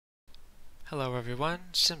Hello everyone,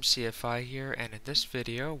 SimCFI here, and in this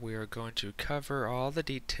video we are going to cover all the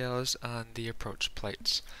details on the approach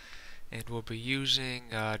plates. And we'll be using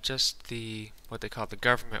just what they call the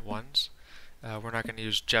government ones. We're not going to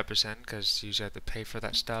use Jeppesen because you usually have to pay for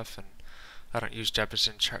that stuff, and I don't use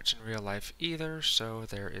Jeppesen charts in real life either, so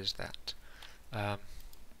there is that.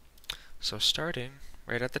 So starting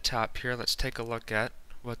right at the top here, let's take a look at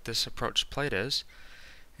what this approach plate is.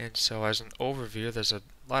 And so as an overview, there's a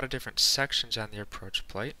lot of different sections on the approach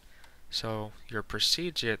plate. So your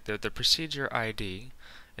procedure, the procedure ID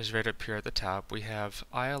is right up here at the top. We have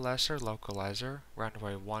ILS or localizer,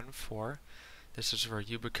 runway 14. This is for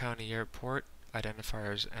Yuba County Airport,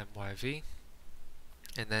 identifiers MYV.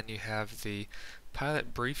 And then you have the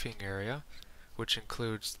pilot briefing area, which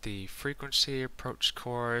includes the frequency, approach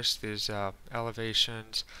course, these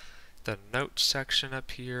elevations, the notes section up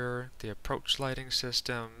here, the approach lighting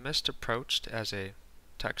system, missed approached as a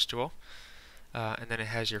textual, and then it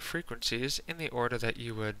has your frequencies in the order that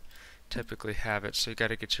you would typically have it. So you got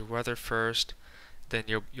to get your weather first, then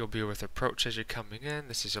you'll be with approach as you're coming in.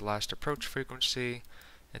 This is your last approach frequency,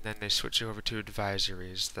 and then they switch you over to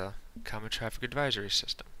advisories, the common traffic advisory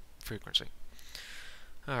system frequency.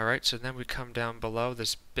 Alright, so then we come down below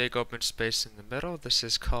this big open space in the middle. This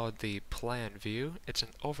is called the plan view. It's an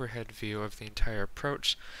overhead view of the entire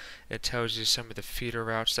approach. It tells you some of the feeder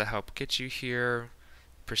routes that help get you here,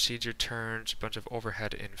 procedure turns, a bunch of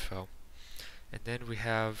overhead info. And then we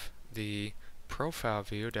have the profile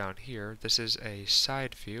view down here. This is a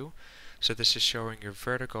side view. So this is showing your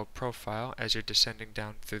vertical profile as you're descending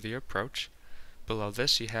down through the approach. Below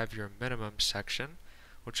this you have your minimum section,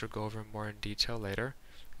 which we'll go over more in detail later.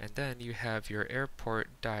 And then you have your airport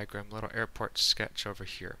diagram, little airport sketch over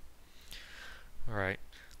here. Alright,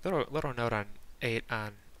 little note on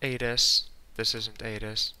ATIS. This isn't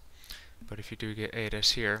ATIS, but if you do get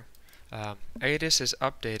ATIS here, ATIS is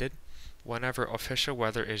updated whenever official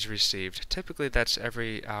weather is received. Typically that's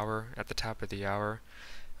every hour at the top of the hour,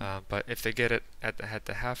 but if they get it at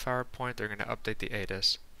the half hour point, they're going to update the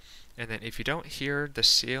ATIS. And then if you don't hear the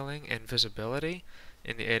ceiling and visibility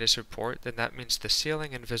in the ATIS report, then that means the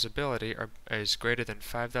ceiling and visibility is greater than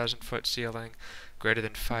 5,000 foot ceiling, greater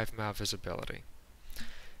than 5 mile visibility.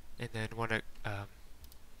 And then when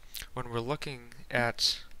we're looking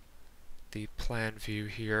at the plan view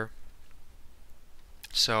here,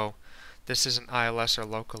 so this is an ILS or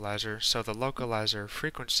localizer, so the localizer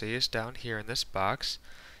frequency is down here in this box,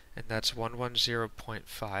 and that's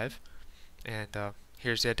 110.5, and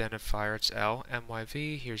here's the identifier, it's L,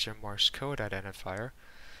 MYV, here's your Morse code identifier,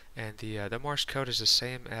 and the Morse code is the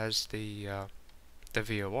same as the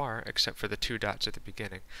VOR, except for the 2 dots at the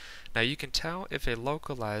beginning. Now you can tell if a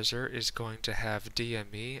localizer is going to have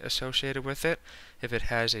DME associated with it if it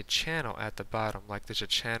has a channel at the bottom, like there's a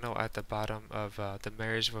channel at the bottom of the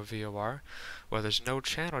Marysville VOR. Well, there's no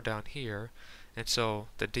channel down here, and so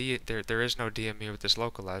there is no DME with this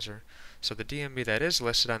localizer. So the DME that is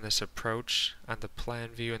listed on this approach, on the plan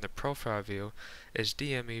view and the profile view, is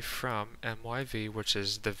DME from MYV, which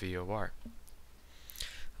is the VOR.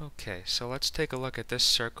 Okay, so let's take a look at this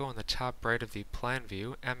circle in the top right of the plan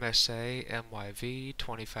view, MSA, MYV,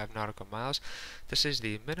 25 nautical miles. This is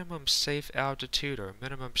the minimum safe altitude or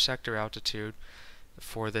minimum sector altitude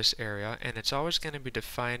for this area, and it's always going to be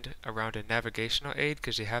defined around a navigational aid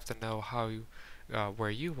because you have to know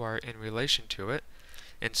where you are in relation to it.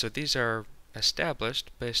 And so these are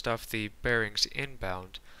established based off the bearings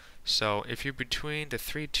inbound. So if you're between the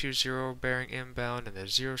 320 bearing inbound and the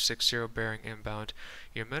 060 bearing inbound,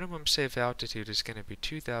 your minimum safe altitude is going to be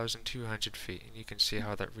 2,200 feet. And you can see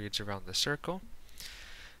how that reads around the circle.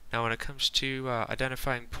 Now when it comes to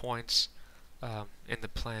identifying points in the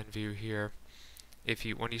plan view here,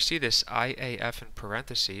 when you see this IAF in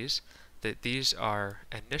parentheses, that these are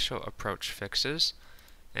initial approach fixes,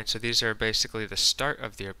 and so these are basically the start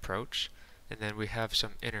of the approach, and then we have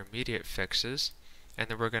some intermediate fixes, and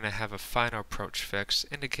then we're going to have a final approach fix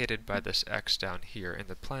indicated by this X down here in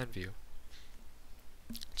the plan view.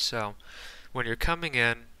 So when you're coming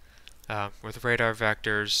in with radar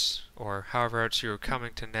vectors or however else you're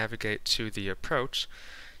coming to navigate to the approach,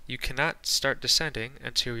 you cannot start descending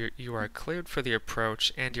until you are cleared for the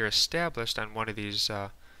approach and you're established on one of these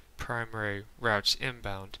primary routes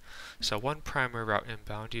inbound. So one primary route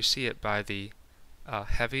inbound, you see it by the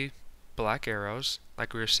heavy black arrows,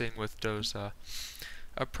 like we were seeing with those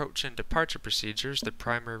approach and departure procedures. The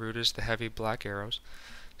primary route is the heavy black arrows.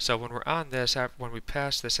 So when we're on this, when we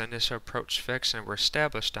pass this initial approach fix and we're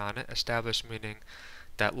established on it, established meaning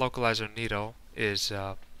that localizer needle is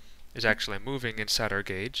actually moving inside our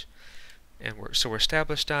gauge, and we're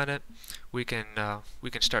established on it, we can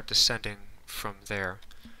start descending from there,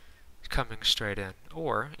 coming straight in.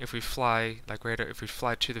 Or if we fly if we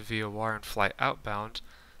fly to the VOR and fly outbound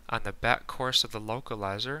on the back course of the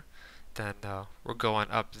localizer, then we're going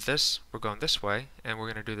this way, and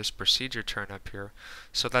we're going to do this procedure turn up here.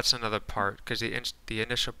 So that's another part, because the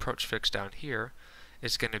initial approach fix down here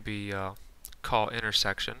is going to be call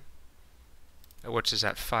intersection, which is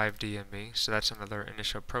at 5 DME, so that's another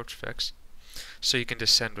initial approach fix. So you can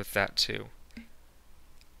descend with that too.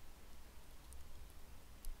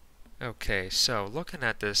 Okay, so looking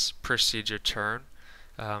at this procedure turn,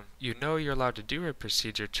 you know you're allowed to do a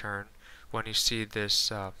procedure turn when you see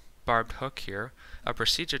this barbed hook here. A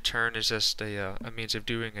procedure turn is just a means of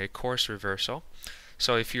doing a course reversal.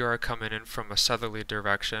 So if you are coming in from a southerly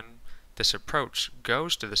direction, this approach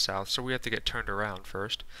goes to the south, so we have to get turned around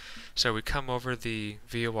first. So we come over the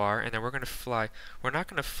VOR, and then we're going to fly. We're not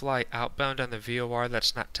going to fly outbound on the VOR.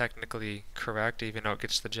 That's not technically correct, even though it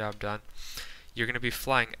gets the job done. You're going to be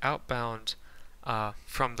flying outbound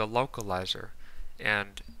from the localizer.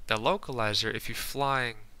 And the localizer, if you're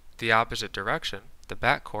flying the opposite direction, the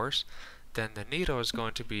back course, then the needle is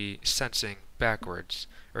going to be sensing backwards,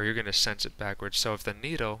 or you're going to sense it backwards. So if the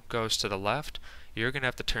needle goes to the left, you're going to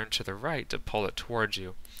have to turn to the right to pull it towards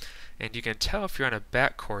you. And you can tell if you're on a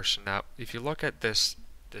back course or not. If you look at this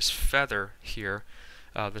feather here,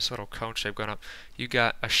 this little cone shape going up, you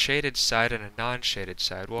got a shaded side and a non-shaded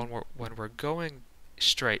side. Well, when we're going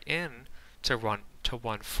straight in to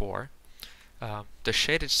 1-4, the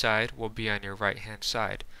shaded side will be on your right hand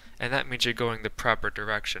side, and that means you're going the proper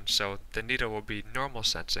direction, so the needle will be normal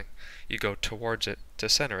sensing. You go towards it to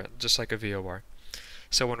center it, just like a VOR.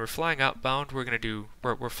 So when we're flying outbound,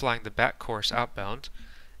 we're flying the back course outbound,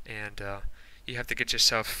 and you have to get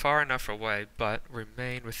yourself far enough away, but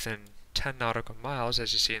remain within 10 nautical miles,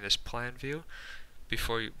 as you see in this plan view,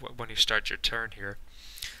 when you start your turn here.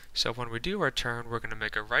 So when we do our turn, we're going to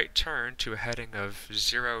make a right turn to a heading of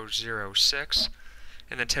 006,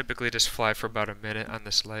 and then typically just fly for about a minute on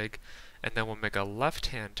this leg, and then we'll make a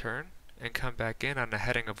left-hand turn and come back in on a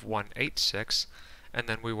heading of 186, and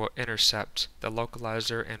then we will intercept the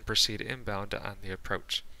localizer and proceed inbound on the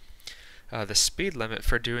approach. The speed limit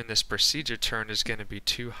for doing this procedure turn is going to be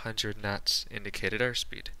 200 knots indicated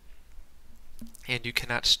airspeed. And you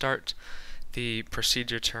cannot start the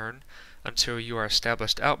procedure turn until you are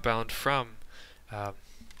established outbound from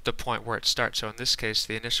the point where it starts. So in this case,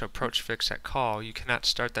 the initial approach fix at call, you cannot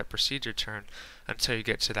start that procedure turn until you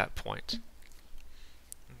get to that point.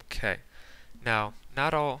 Okay. Now,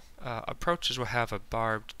 not all approaches will have a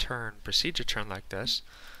barbed turn procedure turn like this.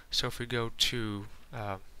 So if we go to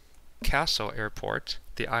Castle Airport,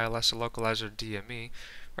 the ILS localizer DME,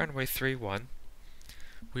 runway 31,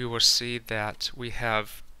 we will see that we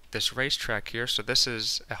have this racetrack here. So this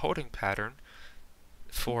is a holding pattern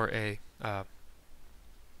for a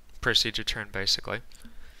procedure turn, basically.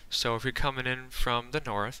 So if you're coming in from the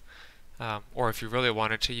north, or if you really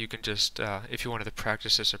wanted to, you can just, if you wanted to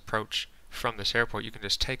practice this approach from this airport, you can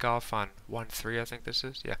just take off on 13, I think this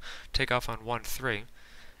is, yeah, take off on 13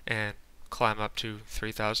 and climb up to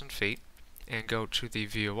 3,000 feet and go to the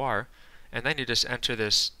VOR, and then you just enter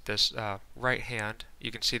this right hand.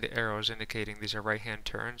 You can see the arrows indicating these are right hand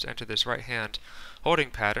turns. Enter this right hand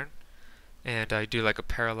holding pattern, and I do like a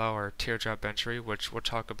parallel or teardrop entry, which we'll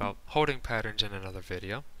talk about holding patterns in another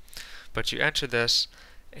video. But you enter this,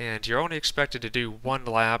 and you're only expected to do one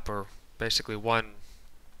lap, or basically one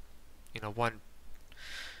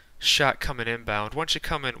shot coming inbound. Once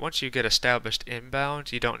you get established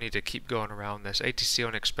inbound, you don't need to keep going around this. ATC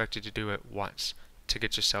only expects you to do it once to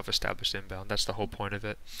get yourself established inbound. That's the whole point of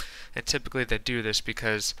it. And typically they do this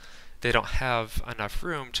because they don't have enough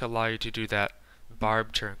room to allow you to do that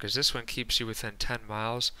barb turn, because this one keeps you within 10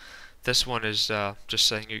 miles. This one is just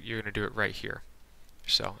saying you're going to do it right here.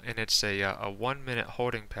 So, and it's a 1 minute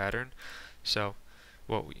holding pattern. So,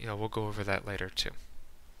 we'll go over that later too.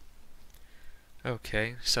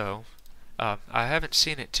 Okay, so I haven't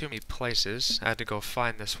seen it too many places. I had to go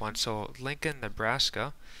find this one. So Lincoln,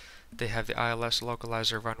 Nebraska, they have the ILS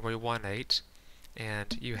localizer runway 18,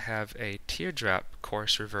 and you have a teardrop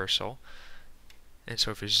course reversal. And so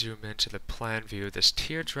if you zoom into the plan view, this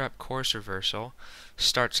teardrop course reversal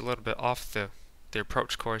starts a little bit off the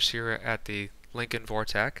approach course here at the Lincoln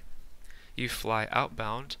Vortac. You fly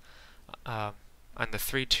outbound on the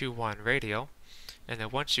 321 radio, and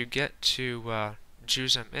then once you get to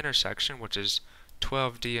Jusum intersection, which is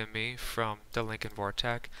 12 DME from the Lincoln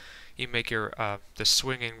Vortac, you make your the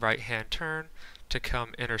swinging right hand turn to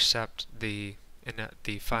come intercept the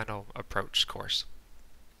final approach course.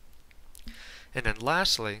 And then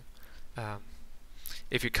lastly,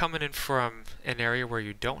 if you're coming in from an area where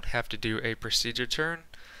you don't have to do a procedure turn,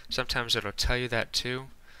 sometimes it'll tell you that too.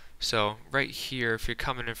 So right here, if you're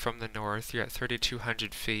coming in from the north, you're at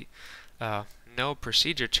 3,200 feet, no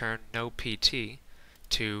procedure turn, no PT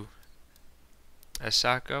to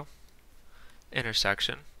Asako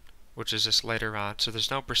intersection, which is just later on. So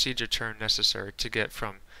there's no procedure turn necessary to get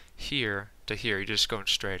from here to here. You're just going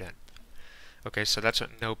straight in. Okay, so that's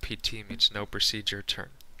what no PT means, no procedure turn.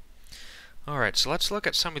 Alright, so let's look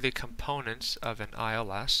at some of the components of an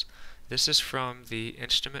ILS. This is from the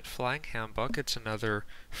Instrument Flying Handbook. It's another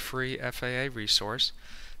free FAA resource.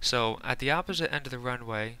 So at the opposite end of the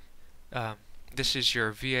runway, this is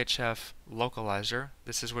your VHF localizer.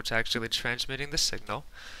 This is what's actually transmitting the signal,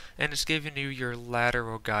 and it's giving you your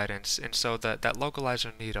lateral guidance. And so that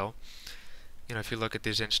localizer needle, you know, if you look at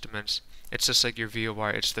these instruments, it's just like your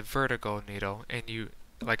VOR. It's the vertical needle, and you,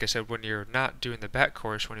 like I said, when you're not doing the back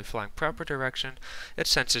course, when you're flying proper direction, it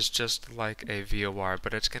senses just like a VOR,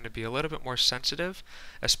 but it's going to be a little bit more sensitive,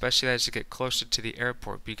 especially as you get closer to the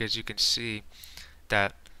airport, because you can see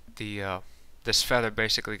that this feather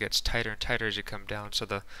basically gets tighter and tighter as you come down, so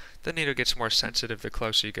the needle gets more sensitive the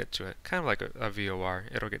closer you get to it. Kind of like a VOR,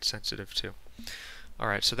 it'll get sensitive too.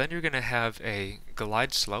 Alright, so then you're going to have a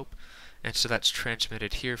glide slope, and so that's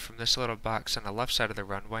transmitted here from this little box on the left side of the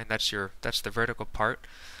runway, and that's the vertical part.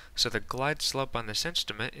 So the glide slope on this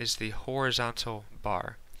instrument is the horizontal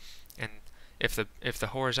bar, and if the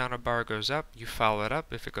horizontal bar goes up, you follow it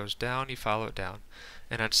up. If it goes down, you follow it down.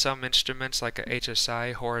 And on some instruments, like a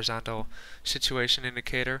HSI, horizontal situation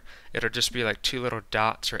indicator, it'll just be like two little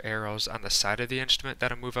dots or arrows on the side of the instrument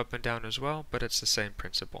that'll move up and down as well, but it's the same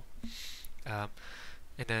principle. And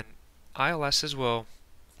then ILSs will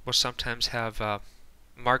sometimes have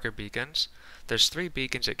marker beacons. There's 3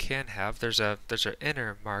 beacons it can have. There's an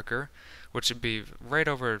inner marker, which would be right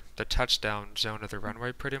over the touchdown zone of the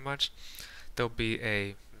runway pretty much. There'll be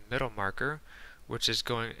a middle marker, which is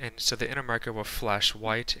going, and so the inner marker will flash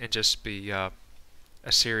white and just be a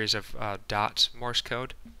series of dots, Morse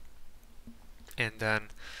code. And then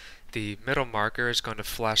the middle marker is going to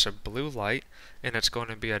flash a blue light, and it's going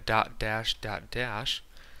to be a dot dash dot dash.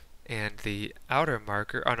 And the outer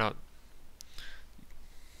marker, oh no,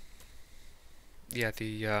 yeah,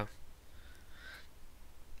 the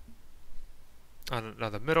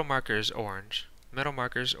middle marker is orange. Middle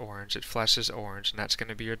marker is orange, it flashes orange, and that's going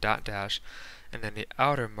to be your dot dash. And then the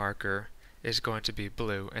outer marker is going to be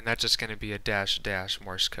blue, and that's just going to be a dash dash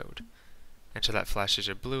Morse code. And so that flashes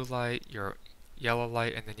your blue light, your yellow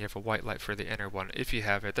light, and then you have a white light for the inner one, if you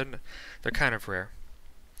have it. They're kind of rare.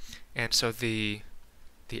 And so the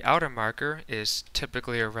outer marker is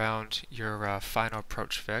typically around your final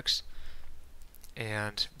approach fix,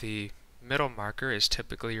 and the middle marker is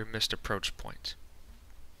typically your missed approach point.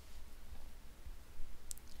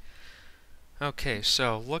 Okay,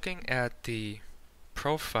 so looking at the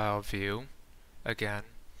profile view again,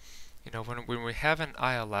 you know, when we have an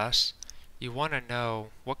ILS, you want to know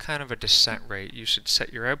what kind of a descent rate you should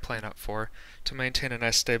set your airplane up for to maintain a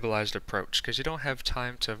nice stabilized approach, because you don't have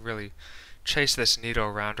time to really chase this needle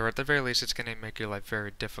around, or at the very least it's going to make your life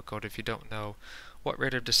very difficult if you don't know what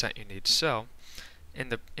rate of descent you need. So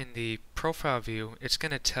in the profile view, it's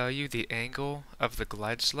going to tell you the angle of the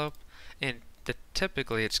glide slope, and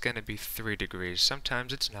typically it's going to be 3 degrees.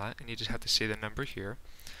 Sometimes it's not, and you just have to see the number here.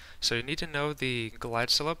 So you need to know the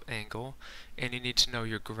glide slope angle, and you need to know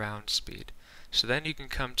your ground speed. So then you can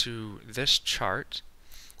come to this chart,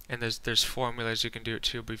 and there's formulas you can do it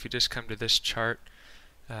too, but if you just come to this chart,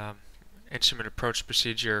 instrument approach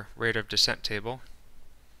procedure rate of descent table,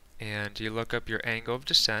 and you look up your angle of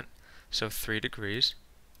descent, so 3 degrees,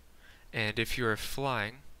 and if you are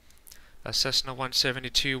flying a Cessna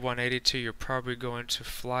 172, 182, you're probably going to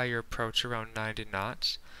fly your approach around 90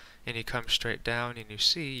 knots, and you come straight down and you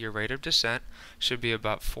see your rate of descent should be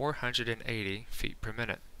about 480 feet per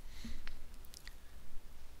minute.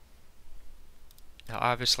 Now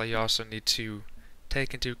obviously you also need to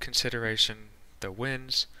take into consideration the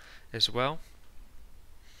winds as well.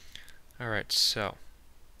 Alright, so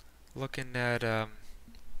looking at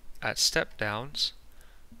step downs,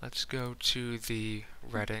 let's go to the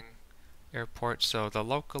Reading Airport. So the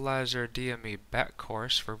localizer DME back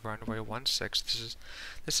course for runway 16.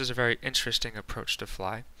 This is a very interesting approach to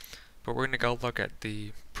fly, but we're going to go look at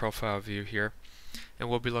the profile view here, and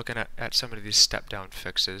we'll be looking at some of these step down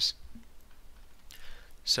fixes.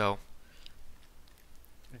 So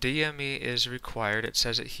DME is required, it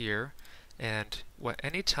says it here, and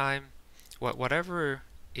whatever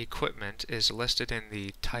equipment is listed in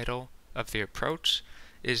the title of the approach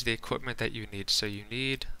is the equipment that you need. So you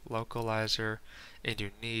need localizer and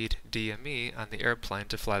you need DME on the airplane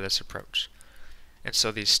to fly this approach. And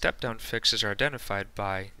so these step-down fixes are identified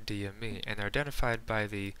by DME, and they're identified by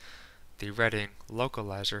the Reading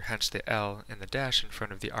localizer, hence the L and the dash in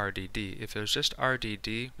front of the RDD. If it was just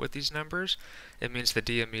RDD with these numbers, it means the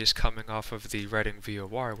DME is coming off of the Reading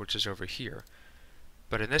VOR, which is over here.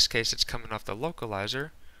 But in this case, it's coming off the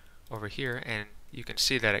localizer over here, and you can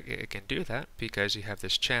see that it can do that because you have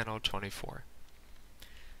this channel 24.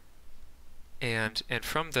 And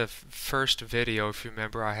from the first video, if you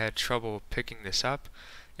remember, I had trouble picking this up,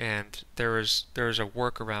 and there was a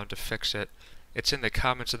workaround to fix it. It's in the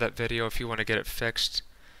comments of that video if you want to get it fixed.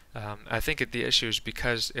 I think the issue is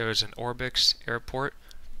because it was an Orbix airport,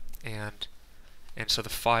 and so the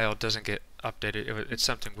file doesn't get updated. It's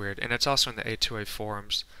something weird, and it's also in the A2A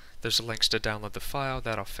forums. There's links to download the file.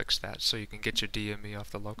 That'll fix that, so you can get your DME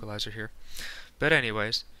off the localizer here. But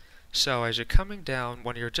anyways, so as you're coming down,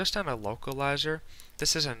 when you're just on a localizer,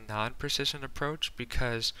 this is a non-precision approach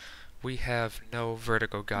because we have no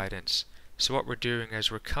vertical guidance. So what we're doing is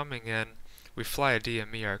we're coming in, we fly a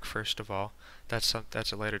DME arc first of all. That's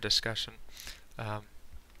a later discussion. Well,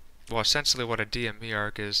 essentially what a DME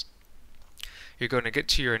arc is, you're going to get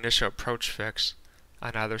to your initial approach fix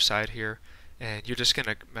on either side here, and you're just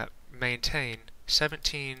going to maintain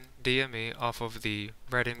 17 DME off of the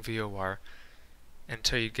Reading VOR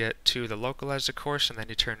until you get to the localizer course, and then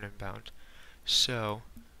you turn inbound. So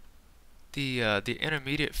the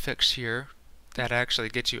intermediate fix here that actually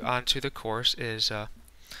gets you onto the course is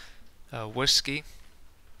Whiskey.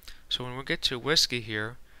 So when we get to Whiskey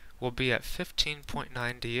here, we'll be at 15.9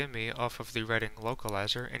 DME off of the Reading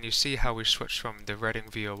localizer, and you see how we switched from the Reading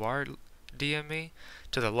VOR DME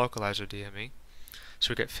to the localizer DME.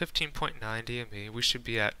 So we get 15.9 DME. We should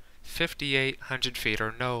be at 5,800 feet,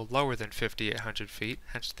 or no lower than 5,800 feet,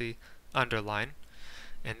 hence the underline.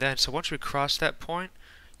 And then, so once we cross that point,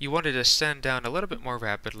 you want to descend down a little bit more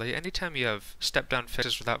rapidly. Anytime you have step-down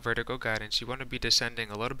fixes without vertical guidance, you want to be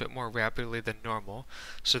descending a little bit more rapidly than normal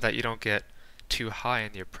so that you don't get too high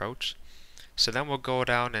in the approach. So then we'll go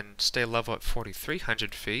down and stay level at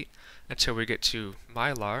 4,300 feet until we get to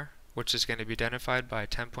Mylar, which is going to be identified by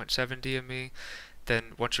 10.7 DME.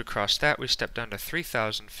 Then once we cross that, we step down to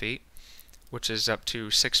 3,000 feet, which is up to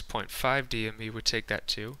 6.5 DME. We take that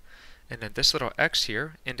to. And then this little X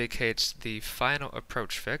here indicates the final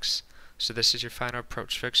approach fix. So this is your final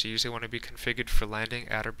approach fix. You usually want to be configured for landing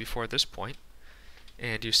at or before this point.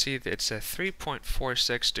 And you see that it's a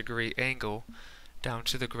 3.46 degree angle down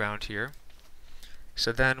to the ground here.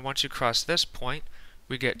 So then once you cross this point,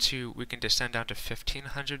 we can descend down to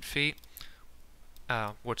 1,500 feet.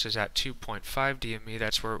 Which is at 2.5 DME.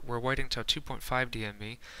 That's where we're waiting till 2.5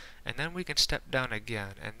 DME, and then we can step down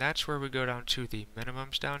again, and that's where we go down to the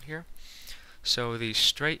minimums down here. So the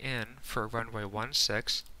straight in for runway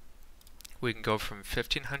 16, we can go from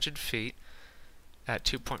 1,500 feet at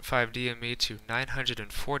 2.5 DME to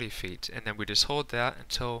 940 feet, and then we just hold that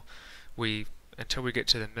until we get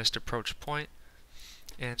to the missed approach point.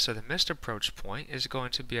 And so the missed approach point is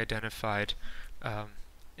going to be identified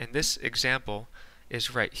in this example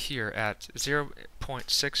is right here at 0.6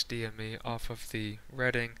 DME off of the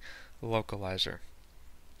Reading localizer.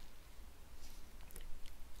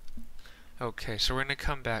 Okay, so we're going to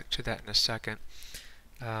come back to that in a second.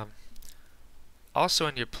 Also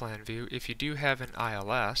in your plan view, if you do have an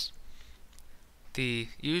ILS,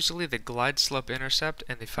 usually the glide slope intercept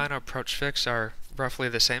and the final approach fix are roughly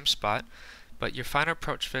the same spot, but your final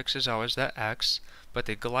approach fix is always that X, but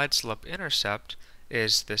the glide slope intercept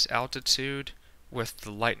is this altitude with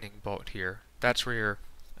the lightning bolt here. That's where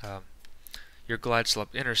your glide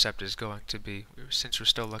slope intercept is going to be, since we're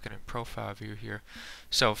still looking in profile view here.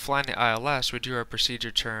 So flying the ILS, we do our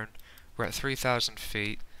procedure turn. We're at 3,000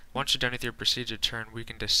 feet. Once you're done with your procedure turn, we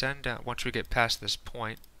can descend down. Once we get past this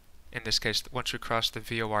point, in this case, once we cross the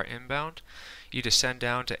VOR inbound, you descend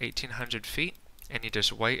down to 1,800 feet, and you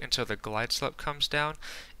just wait until the glide slope comes down,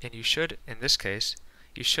 and you should, in this case,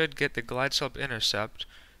 you should get the glide slope intercept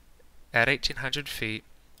at 1,800 feet,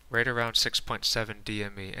 right around 6.7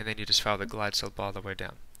 DME, and then you just follow the glide slope all the way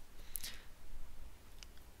down.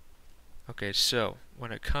 Okay, so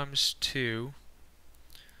when it comes to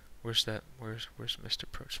where's missed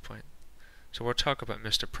approach point? So we'll talk about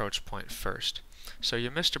missed approach point first. So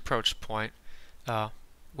your missed approach point when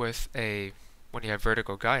you have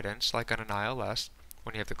vertical guidance, like on an ILS,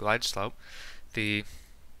 when you have the glide slope,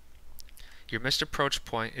 your missed approach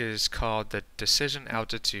point is called the decision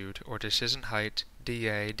altitude or decision height,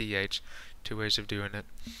 DA, DH, two ways of doing it.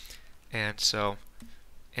 And so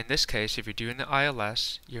in this case, if you're doing the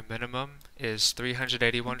ILS, your minimum is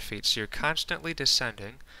 381 feet, so you're constantly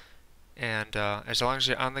descending, and as long as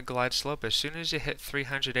you're on the glide slope, as soon as you hit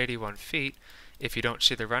 381 feet, if you don't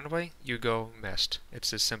see the runway, you go missed.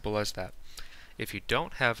 It's as simple as that. If you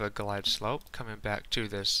don't have a glide slope, coming back to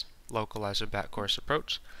this localizer back course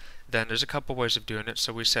approach, then there's a couple ways of doing it.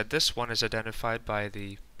 So we said this one is identified by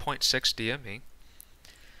the 0.6 DME.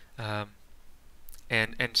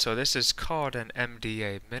 And so this is called an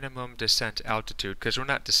MDA, minimum descent altitude, because we're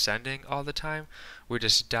not descending all the time. We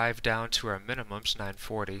just dive down to our minimums,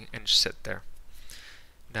 940, and sit there.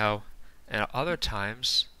 Now, at other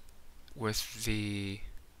times, with the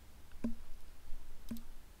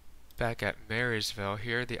back at Marysville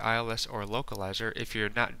here, the ILS or localizer, if you're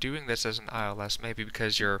not doing this as an ILS, maybe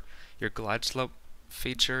because your glide slope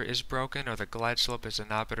feature is broken or the glide slope is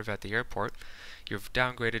inoperative at the airport, you've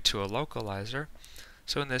downgraded to a localizer.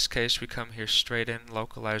 So in this case, we come here straight in,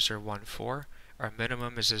 localizer 1.4. Our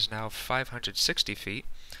minimum is now 560 feet.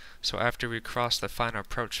 So after we cross the final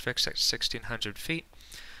approach fix at 1600 feet,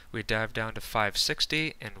 we dive down to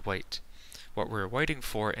 560 and wait. What we're waiting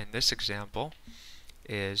for in this example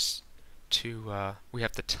is we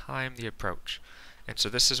have to time the approach. And so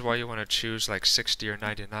this is why you want to choose like 60 or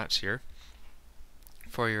 90 knots here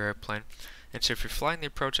for your airplane. And so if you're flying the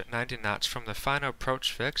approach at 90 knots, from the final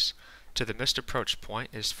approach fix to the missed approach point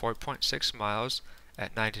is 4.6 miles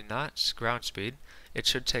at 90 knots ground speed. It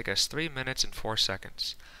should take us 3 minutes and 4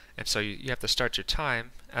 seconds. And so you have to start your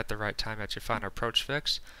time at the right time at your final approach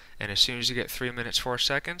fix, and as soon as you get 3 minutes 4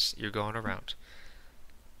 seconds, you're going around.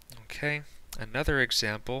 Okay, another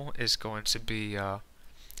example is going to be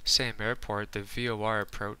same airport, the VOR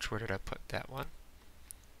approach. Where did I put that one?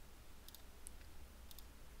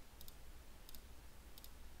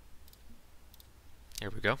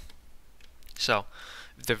 Here we go. So,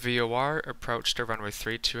 the VOR approach to runway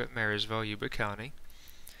 32 at Marysville, Yuba County.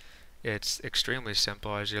 It's extremely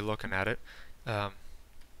simple as you're looking at it.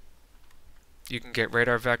 You can get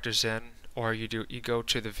radar vectors in, or you go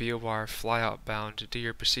to the VOR, fly outbound, do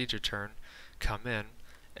your procedure turn, come in,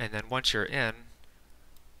 and then once you're in,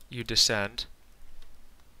 you descend,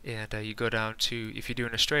 and you go down to, if you're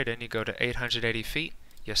doing a straight in, you go to 880 feet,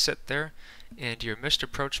 you sit there, and your missed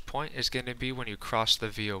approach point is going to be when you cross the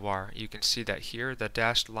VOR. You can see that here, the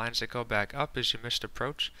dashed lines that go back up is your missed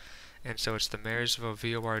approach, and so it's the Marysville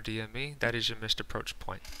VOR DME, that is your missed approach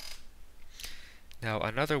point. Now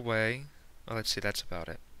another way, well, let's see, that's about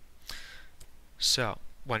it. So,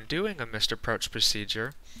 when doing a missed approach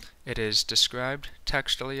procedure, it is described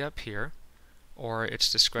textually up here, or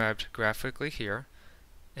it's described graphically here,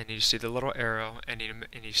 and you see the little arrow, and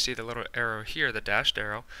you see the little arrow here, the dashed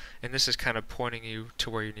arrow, and this is kind of pointing you to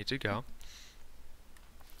where you need to go.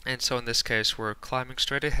 And so in this case, we're climbing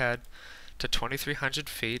straight ahead to 2,300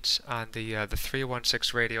 feet on the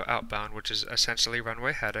 316 radio outbound, which is essentially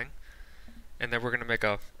runway heading. And then we're going to make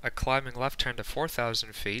a climbing left turn to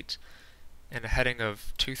 4,000 feet and a heading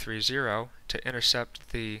of 230 to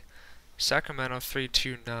intercept the Sacramento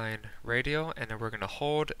 329 radio, and then we're going to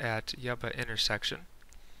hold at Yuba intersection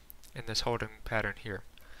in this holding pattern here.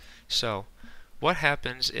 So what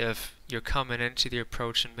happens if you're coming into the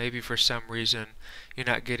approach and maybe for some reason you're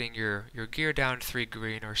not getting your gear down 3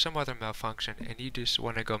 green or some other malfunction and you just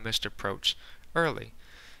want to go missed approach early?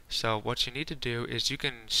 So what you need to do is you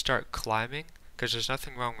can start climbing, because there's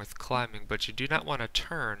nothing wrong with climbing, but you do not want to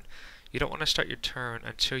turn. You don't want to start your turn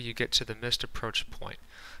until you get to the missed approach point.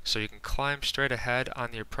 So you can climb straight ahead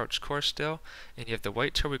on the approach course still, and you have to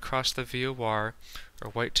wait till we cross the VOR,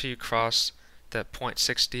 or wait till you cross that 0.6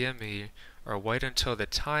 DME, or wait until the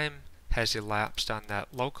time has elapsed on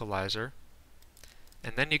that localizer,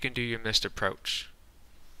 and then you can do your missed approach.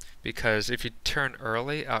 Because if you turn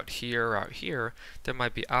early out here or out here, there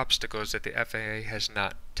might be obstacles that the FAA has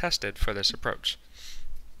not tested for this approach.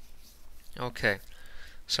 Okay,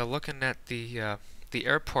 so looking at the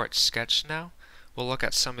airport sketch now, we'll look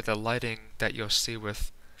at some of the lighting that you'll see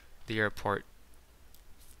with the airport.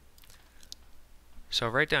 So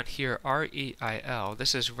right down here, REIL,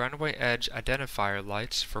 this is runway edge identifier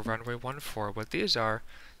lights for runway 14. What these are,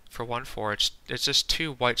 for 14, it's just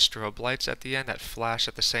 2 white strobe lights at the end that flash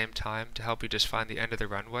at the same time to help you just find the end of the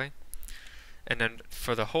runway. And then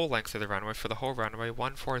for the whole length of the runway, for the whole runway,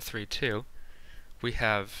 1432, we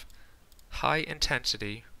have high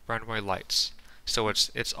intensity runway lights. So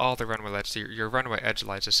it's all the runway lights, your runway edge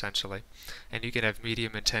lights essentially. And you can have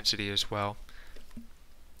medium intensity as well.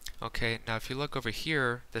 Okay, now if you look over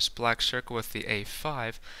here, this black circle with the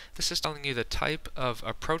A5, this is telling you the type of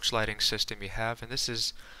approach lighting system you have, and this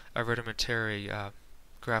is a rudimentary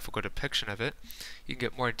graphical depiction of it. You can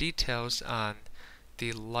get more details on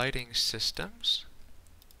the lighting systems.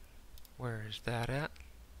 Where is that at?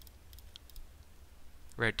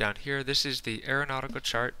 Right down here. This is the aeronautical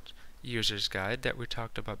chart user's guide that we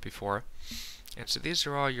talked about before. And so these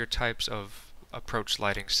are all your types of approach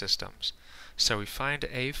lighting systems. So we find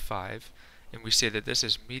A5 and we see that this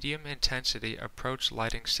is medium intensity approach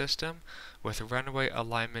lighting system with runway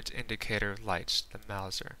alignment indicator lights, the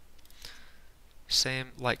Mauser. Same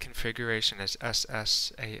light configuration as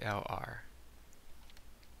SSALR.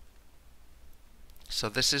 So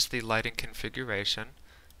this is the lighting configuration.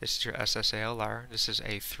 This is your SSALR. This is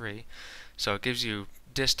A3. So it gives you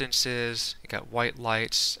distances, you got white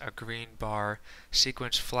lights, a green bar,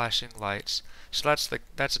 sequence flashing lights. So that's the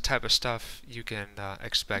type of stuff you can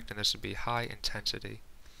expect, and this would be high intensity.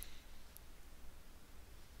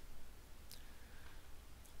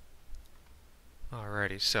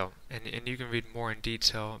 Alrighty, so and you can read more in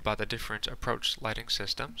detail about the different approach lighting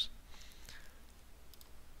systems.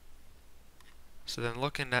 So then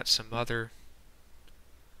looking at some other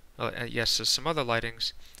so some other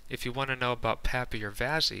lightings. If you want to know about PAPI or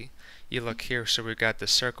VASI, you look here. So we've got the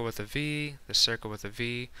circle with a V, the circle with a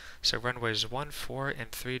V. So runways 14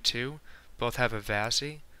 and 32 both have a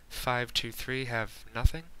VASI. 523 have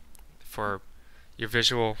nothing for your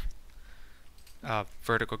visual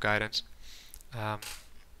vertical guidance. And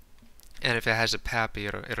if it has a PAPI,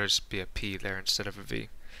 it'll just be a P there instead of a V.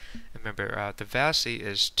 And remember, the VASI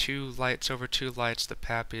is 2 lights over 2 lights. The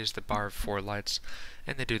PAPI is the bar of 4 lights,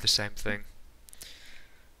 and they do the same thing.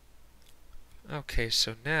 Okay,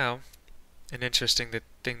 so now an interesting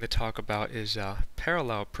thing to talk about is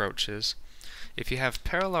parallel approaches. If you have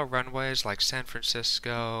parallel runways like San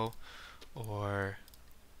Francisco or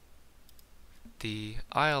the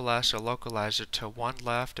ILS or localizer to one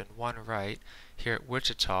left and one right here at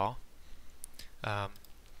Wichita,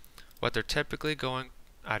 what they're typically going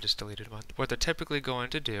What they're typically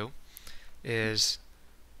going to do is,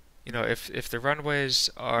 if the runways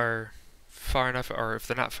are far enough, or if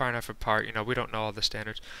they're not far enough apart, we don't know all the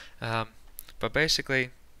standards, but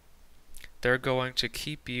basically they're going to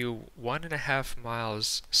keep you 1.5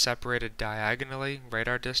 miles separated diagonally,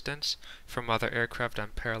 radar distance, from other aircraft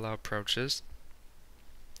on parallel approaches.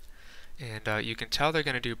 And you can tell they're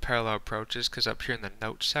going to do parallel approaches because up here in the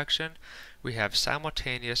notes section we have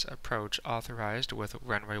simultaneous approach authorized with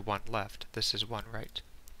runway 1 left. This is 1 right.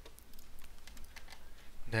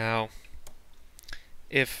 Now,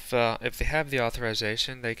 if they have the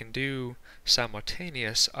authorization, they can do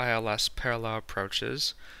simultaneous ILS parallel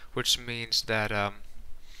approaches, which means that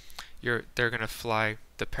they're going to fly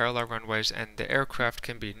the parallel runways and the aircraft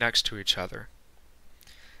can be next to each other.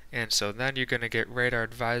 And so then you're going to get radar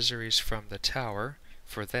advisories from the tower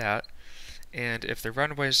for that. And if the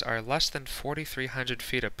runways are less than 4,300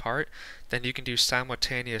 feet apart, then you can do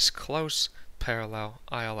simultaneous close parallel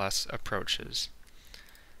ILS approaches.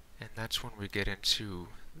 And that's when we get into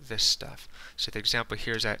this stuff. So the example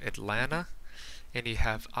here is at Atlanta, and you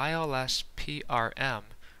have ILS PRM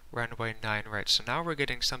runway 9 right. So now we're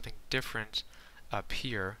getting something different up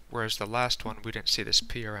here, whereas the last one we didn't see this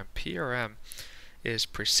PRM. PRM is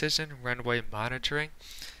Precision Runway Monitoring,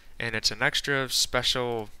 and it's an extra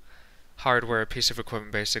special hardware piece of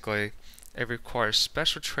equipment basically. It requires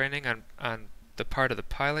special training on the part of the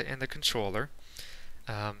pilot and the controller.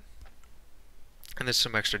 And there's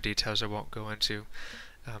some extra details I won't go into.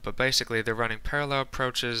 But basically they're running parallel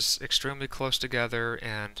approaches extremely close together,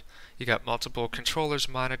 and you got multiple controllers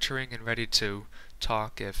monitoring and ready to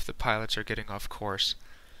talk if the pilots are getting off course.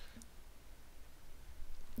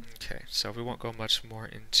 Okay, so we won't go much more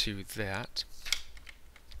into that.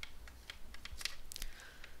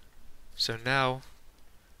 So now,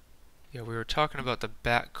 we were talking about the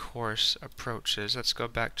back course approaches. Let's go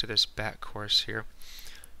back to this back course here.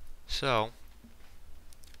 So,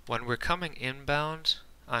 when we're coming inbound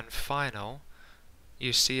on final,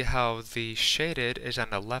 you see how the shaded is on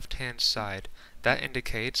the left-hand side. That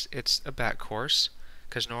indicates it's a back course,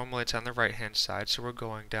 because normally it's on the right-hand side, so we're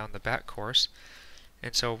going down the back course.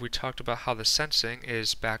 And so we talked about how the sensing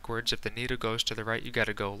is backwards. If the needle goes to the right, you got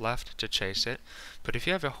to go left to chase it. But if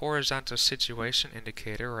you have a horizontal situation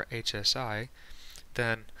indicator, or HSI,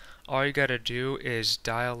 then all you got to do is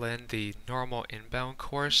dial in the normal inbound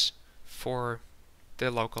course for the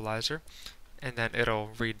localizer, and then it'll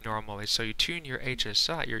read normally. So you tune your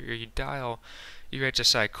HSI, you dial your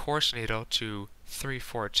HSI course needle to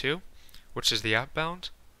 342, which is the outbound,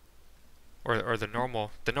 or the normal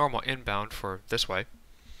inbound for this way.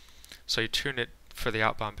 So you tune it for the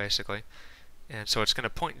outbound basically, and so it's going to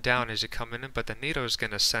point down as you come in, but the needle is going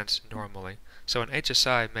to sense normally. So an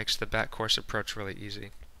HSI makes the back course approach really easy.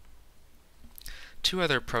 two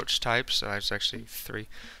other approach types. There's actually three.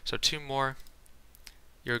 So two more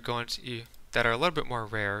that are a little bit more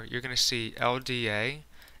rare. You're going to see LDA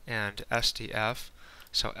and SDF.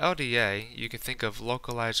 So LDA, you can think of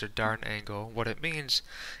localizer Darn angle. What it means,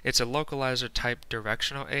 it's a localizer type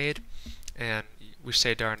directional aid, and we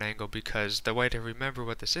say Darn angle because the way to remember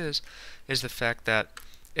what this is the fact that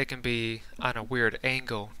it can be on a weird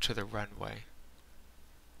angle to the runway.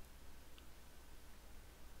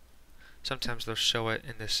 Sometimes they'll show it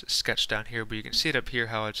in this sketch down here, but you can see it up here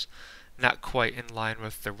how it's not quite in line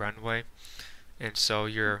with the runway. And so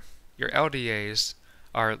your LDAs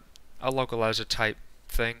are a localizer type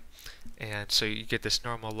thing, and so you get this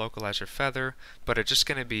normal localizer feather, but it's just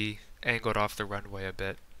going to be angled off the runway a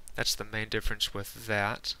bit. That's the main difference with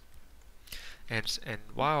that. And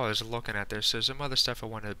while I was looking at this, there's some other stuff I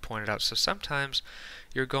wanted to point out. So sometimes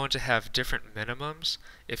you're going to have different minimums.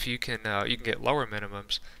 If you can get lower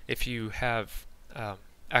minimums if you have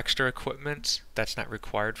extra equipment that's not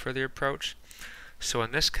required for the approach. So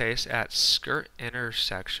in this case, at skirt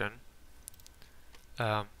intersection,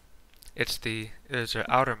 there's an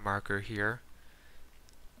outer marker here,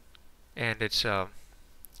 and there's a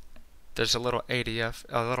little ADF,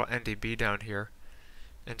 a little NDB down here.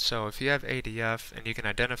 And so if you have ADF and you can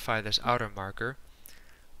identify this outer marker,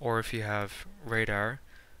 or if you have radar,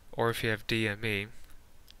 or if you have DME,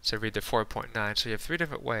 so read the 4.9, so you have three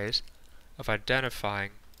different ways of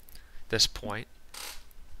identifying this point.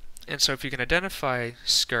 And so if you can identify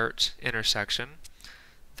skirt intersection,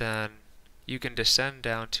 then you can descend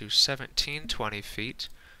down to 1720 feet,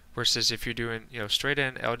 versus if you're doing straight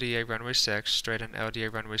in LDA runway 6, straight in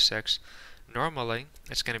LDA runway 6, normally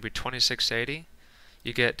it's going to be 2680.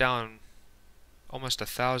 You get down almost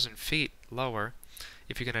 1,000 feet lower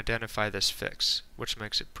if you can identify this fix, which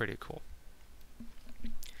makes it pretty cool.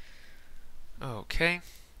 Okay,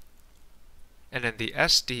 and then the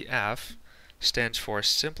SDF stands for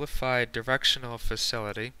Simplified Directional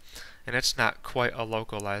Facility, and it's not quite a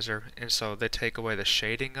localizer, and so they take away the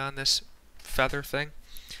shading on this feather thing.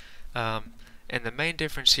 And the main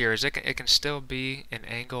difference here is it can still be an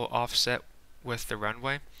angle offset with the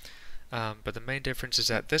runway, but the main difference is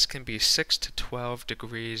that this can be 6 to 12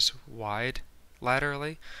 degrees wide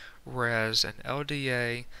laterally, whereas an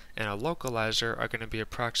LDA and a localizer are going to be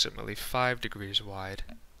approximately 5 degrees wide.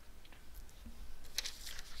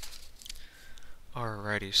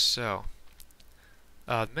 Alrighty, so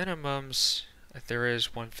minimums, there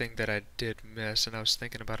is one thing that I did miss, and I was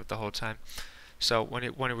thinking about it the whole time. So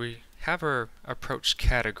when we have our approach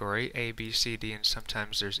category, A, B, C, D, and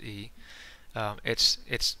sometimes there's E,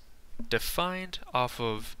 it's defined off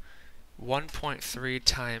of 1.3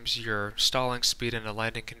 times your stalling speed in a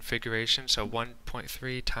landing configuration, so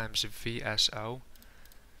 1.3 times VSO,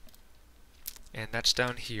 and that's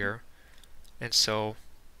down here. And so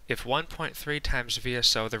if 1.3 times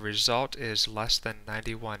VSO, the result is less than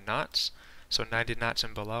 91 knots, so 90 knots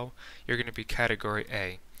and below, you're going to be category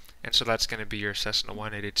A. And so that's going to be your Cessna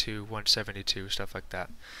 182, 172, stuff like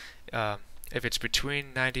that. If it's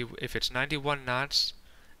 91 knots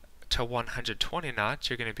to 120 knots,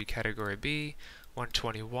 you're going to be category B.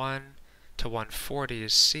 121 to 140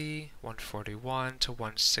 is C. 141 to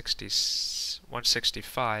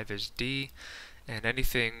 165 is D. And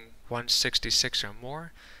anything 166 or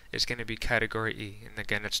more is going to be category E. And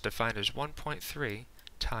again, it's defined as 1.3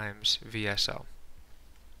 times VSO.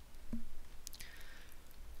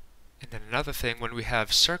 And then another thing, when we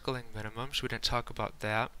have circling minimums, we didn't talk about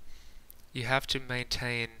that, you have to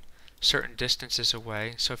maintain certain distances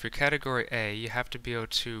away. So if you're category A, you have to be able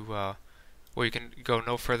to, well, you can go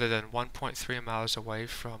no further than 1.3 miles away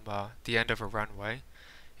from the end of a runway.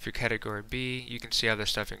 If you're category B, you can see how this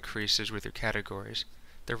stuff increases with your categories,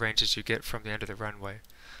 the ranges you get from the end of the runway.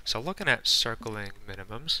 So looking at circling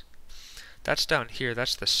minimums, that's down here,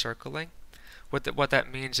 that's the circling. What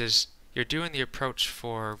that means is you're doing the approach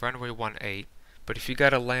for runway 18, but if you got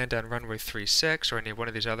to land on runway 36 or any one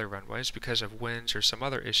of these other runways because of winds or some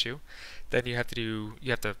other issue, then you have to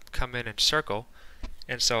come in and circle.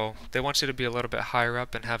 And so they want you to be a little bit higher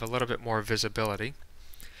up and have a little bit more visibility.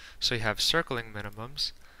 So you have circling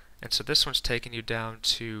minimums, and so this one's taking you down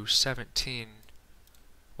to 17.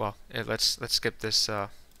 Well, let's skip this. So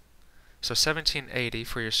 1780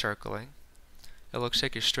 for your circling. It looks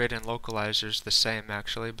like your straight-in localizer's the same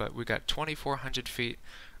actually, but we got 2,400 feet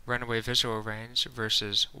runway visual range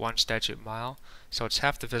versus 1 statute mile, so it's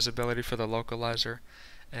half the visibility for the localizer,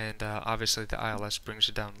 and obviously the ILS brings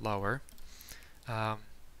it down lower.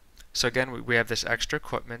 So again, we have this extra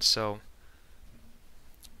equipment, so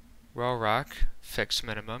roll rock, fixed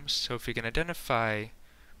minimums. So if you can identify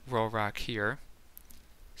roll rock here,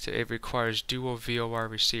 So it requires dual VOR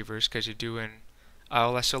receivers because you're doing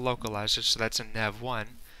ILS or localizer, so that's a NAV1.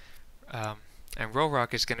 And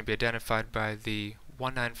ROROC is going to be identified by the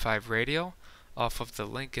 195 radio off of the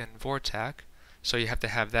Lincoln Vortac, so you have to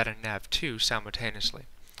have that in NAV2 simultaneously.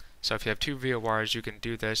 So if you have two VORs, you can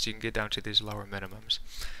do this, you can get down to these lower minimums.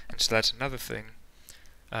 And so that's another thing.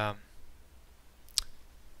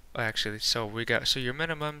 Actually, so your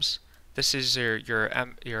minimums, this is your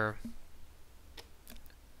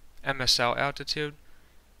MSL altitude,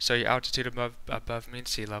 so your altitude above mean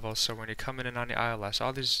sea level. So when you're coming in on the ILS,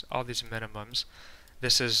 all these minimums,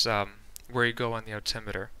 this is where you go on the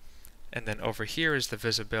altimeter. And then over here is the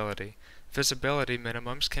visibility. Visibility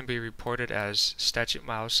minimums can be reported as statute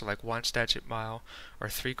miles, so like 1 statute mile, or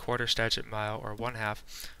 3/4 statute mile, or 1/2,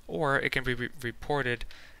 or it can be reported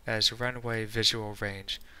as runway visual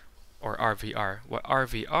range, or RVR. What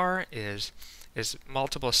RVR is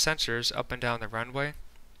multiple sensors up and down the runway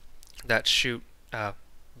that shoot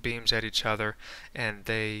beams at each other, and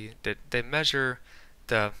they measure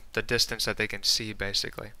the distance that they can see,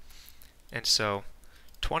 basically. And so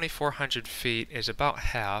 2,400 feet is about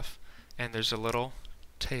half, and there's a little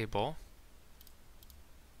table.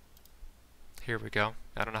 Here we go.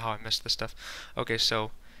 I don't know how I missed this stuff. Okay,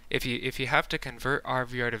 so if you have to convert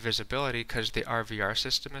RVR to visibility because the RVR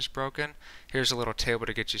system is broken, here's a little table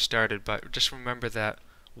to get you started. But just remember that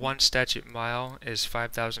 1 statute mile is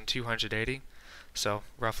 5,280, so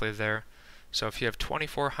roughly there. So if you have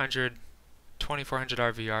 2,400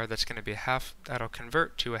 RVR, that's going to be half. That'll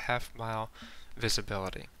convert to a half-mile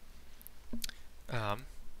visibility.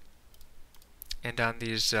 And on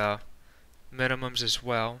these minimums as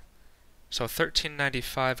well, so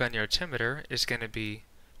 1395 on your altimeter is going to be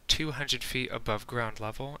 200 feet above ground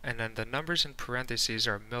level, and then the numbers in parentheses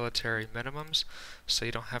are military minimums, so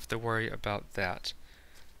you don't have to worry about that.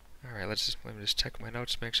 Alright, let me just check my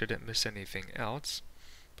notes, make sure I didn't miss anything else,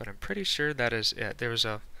 but I'm pretty sure that is it. There was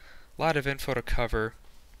a lot of info to cover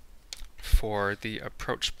for the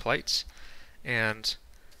approach plates, and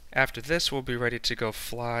after this we'll be ready to go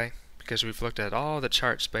fly, because we've looked at all the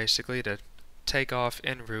charts basically to take off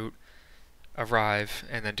en route, arrive,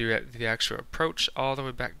 and then do the actual approach all the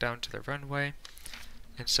way back down to the runway.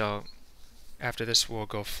 And so after this we'll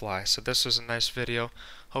go fly. So this was a nice video.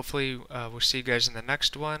 Hopefully we'll see you guys in the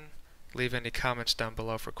next one. Leave any comments down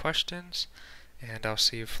below for questions, and I'll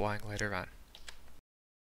see you flying later on.